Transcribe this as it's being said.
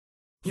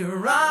You're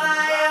all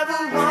I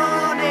ever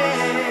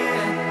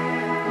wanted.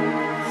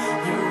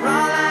 You're all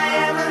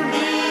I ever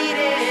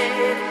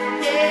needed.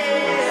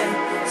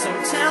 Yeah. So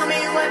tell me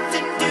what to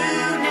do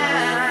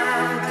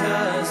now,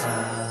 'cause I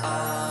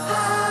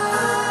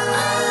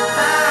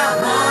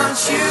want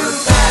you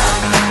back.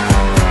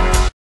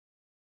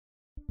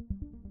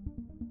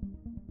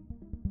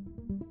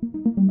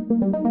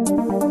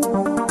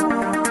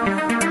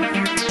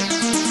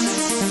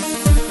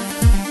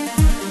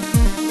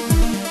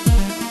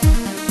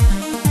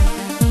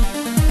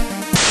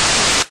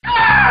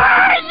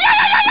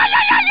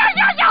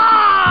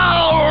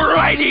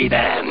 Alrighty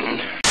then.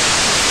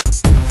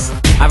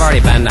 I've already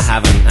been to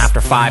heaven.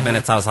 After 5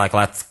 minutes, I was like,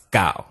 let's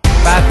go.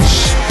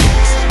 Fetch.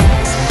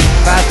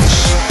 Fetch.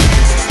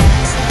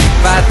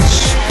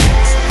 Fetch.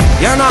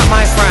 You're not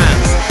my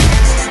friend.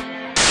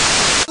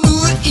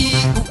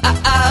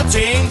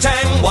 Ching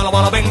chang, walla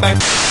walla bing bang.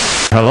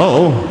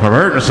 Hello,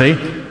 emergency.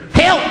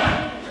 Help!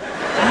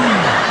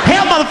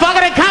 Help,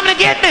 motherfucker, they're coming to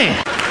get me!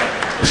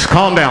 Just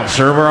calm down,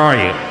 sir, where are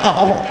you?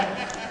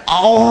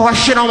 Oh, I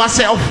shit on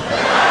myself.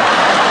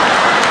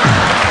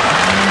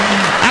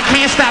 I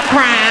can't stop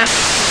crying.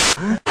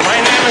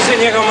 My name is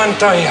Inigo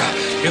Montoya.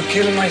 You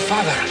killed my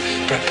father.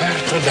 Prepare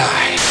to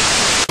die.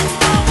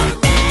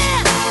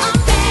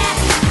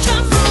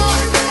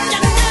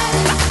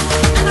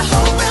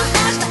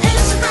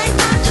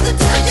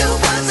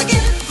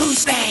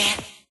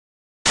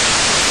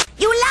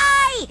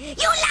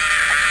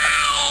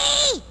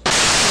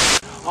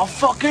 I'll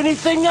fuck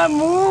anything that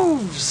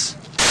moves.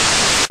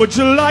 Would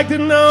you like to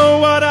know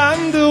what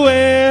I'm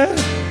doing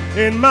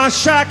in my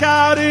shack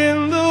out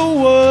in the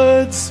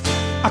woods?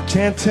 I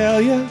can't tell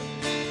you,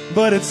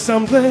 but it's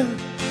something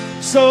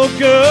so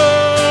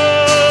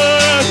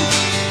good.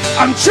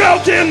 I'm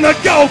choking the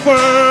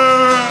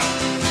gopher,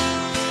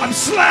 I'm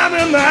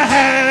slamming the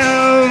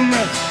ham,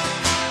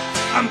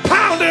 I'm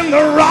pounding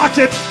the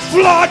rocket,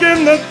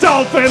 flogging the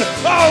dolphin.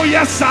 Oh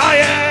yes I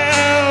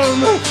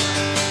am.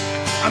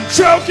 I'm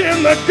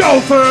choking the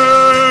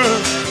gopher,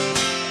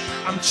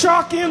 I'm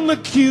chalking the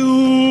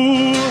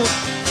cue,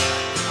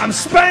 I'm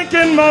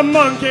spanking my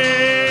monkey,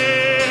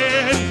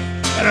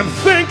 and I'm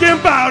thinking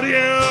about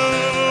you.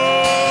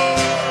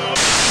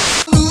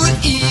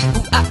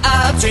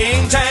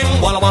 Ching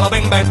chang, walla walla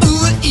bing bang.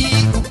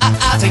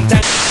 Ching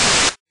chang.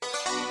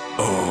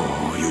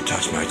 Oh, you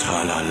touch my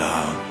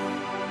tra-la-la.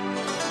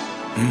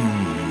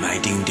 My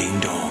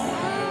ding-ding-dong.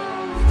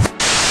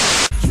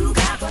 You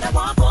got what I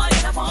want, boy,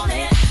 and I want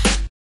it.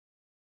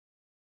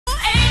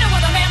 Ain't no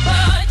other man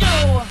but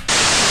you.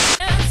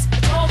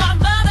 Oh, my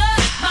mother,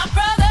 my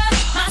brother,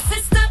 my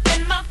sister,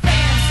 and my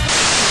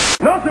friends.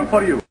 Nothing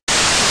for you.